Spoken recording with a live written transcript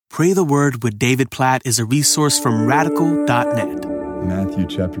Pray the Word with David Platt is a resource from Radical.net. Matthew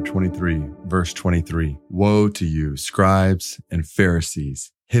chapter 23, verse 23. Woe to you, scribes and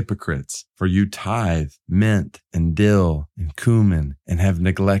Pharisees, hypocrites, for you tithe mint and dill and cumin and have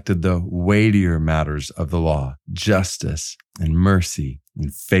neglected the weightier matters of the law, justice and mercy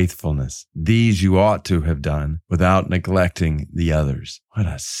and faithfulness. These you ought to have done without neglecting the others. What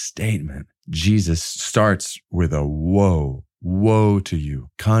a statement. Jesus starts with a woe. Woe to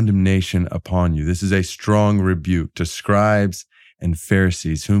you, condemnation upon you. This is a strong rebuke to scribes and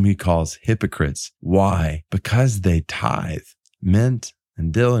Pharisees, whom he calls hypocrites. Why? Because they tithe mint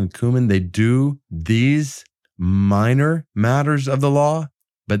and dill and cumin. They do these minor matters of the law,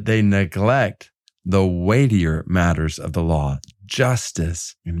 but they neglect the weightier matters of the law,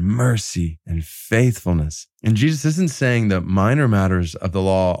 justice and mercy and faithfulness. And Jesus isn't saying that minor matters of the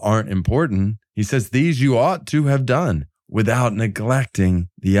law aren't important. He says these you ought to have done without neglecting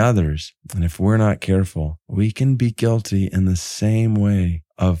the others. And if we're not careful, we can be guilty in the same way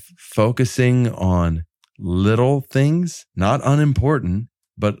of focusing on little things, not unimportant,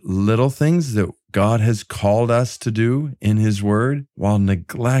 but little things that God has called us to do in his word, while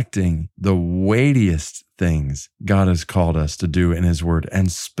neglecting the weightiest things God has called us to do in his word. And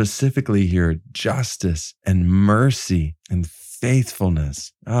specifically here, justice and mercy and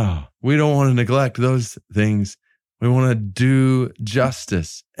faithfulness. We don't want to neglect those things. We want to do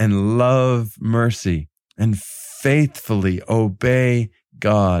justice and love mercy and faithfully obey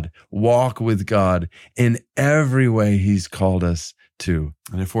God, walk with God in every way he's called us to.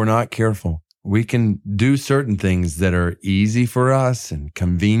 And if we're not careful, we can do certain things that are easy for us and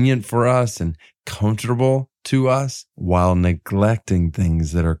convenient for us and comfortable to us while neglecting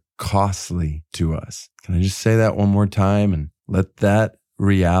things that are costly to us. Can I just say that one more time and let that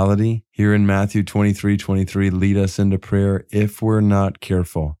reality here in Matthew 23:23 lead us into prayer? If we're not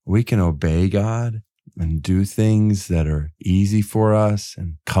careful, we can obey God and do things that are easy for us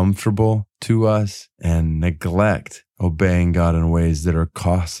and comfortable to us and neglect obeying God in ways that are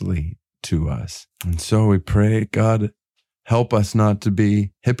costly to us. And so we pray, God, help us not to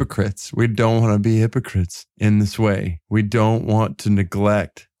be hypocrites. We don't want to be hypocrites in this way. We don't want to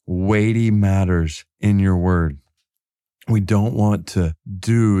neglect weighty matters in your word. We don't want to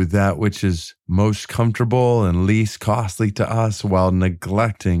do that which is most comfortable and least costly to us while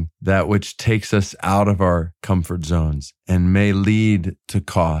neglecting that which takes us out of our comfort zones and may lead to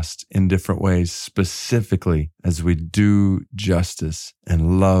cost in different ways, specifically as we do justice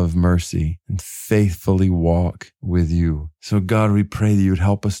and love mercy and faithfully walk with you. So God, we pray that you would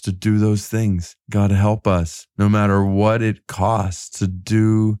help us to do those things. God, help us, no matter what it costs, to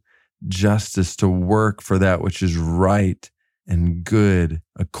do justice, to work for that which is right and good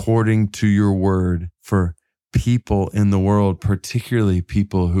according to your word for people in the world, particularly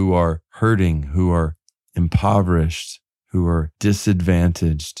people who are hurting, who are impoverished, who are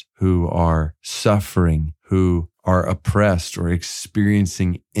disadvantaged, who are suffering, who are oppressed or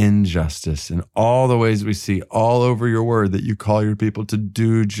experiencing injustice. In all the ways we see all over your word that you call your people to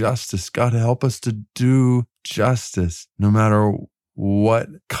do justice. God, help us to do justice no matter what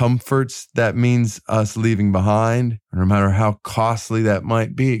comforts that means us leaving behind, no matter how costly that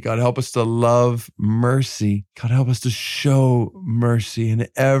might be. God, help us to love mercy. God, help us to show mercy in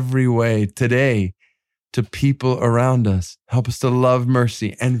every way today to people around us. Help us to love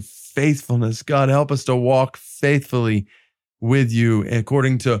mercy and faithfulness. God, help us to walk faithfully with you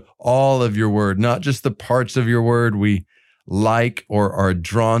according to all of your word, not just the parts of your word we like or are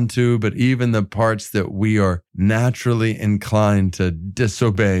drawn to, but even the parts that we are naturally inclined to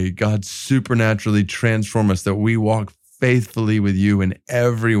disobey. God, supernaturally transform us that we walk faithfully with you in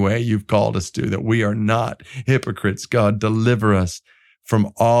every way you've called us to, that we are not hypocrites. God, deliver us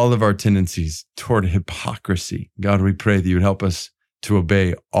from all of our tendencies toward hypocrisy. God, we pray that you would help us to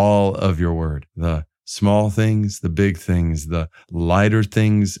obey all of your word, the small things, the big things, the lighter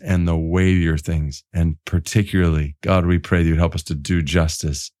things, and the weightier things. And particularly, God, we pray that you'd help us to do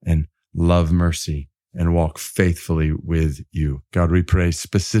justice and love mercy and walk faithfully with you. God, we pray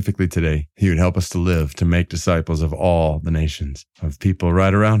specifically today, you would help us to live, to make disciples of all the nations, of people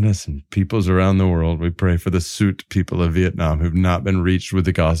right around us and peoples around the world. We pray for the Sut people of Vietnam who've not been reached with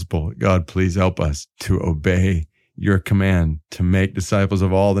the gospel. God, please help us to obey your command to make disciples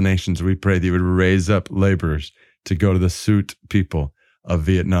of all the nations. We pray that you would raise up laborers to go to the Sut people of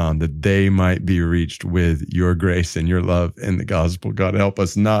Vietnam, that they might be reached with your grace and your love in the gospel. God, help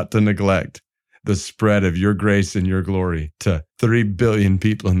us not to neglect the spread of your grace and your glory to 3 billion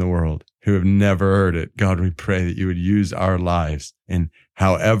people in the world who have never heard it. God, we pray that you would use our lives in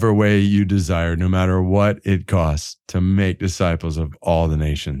however way you desire, no matter what it costs, to make disciples of all the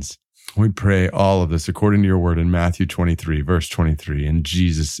nations. We pray all of this according to your word in Matthew 23, verse 23. In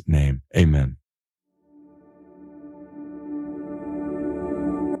Jesus' name, amen.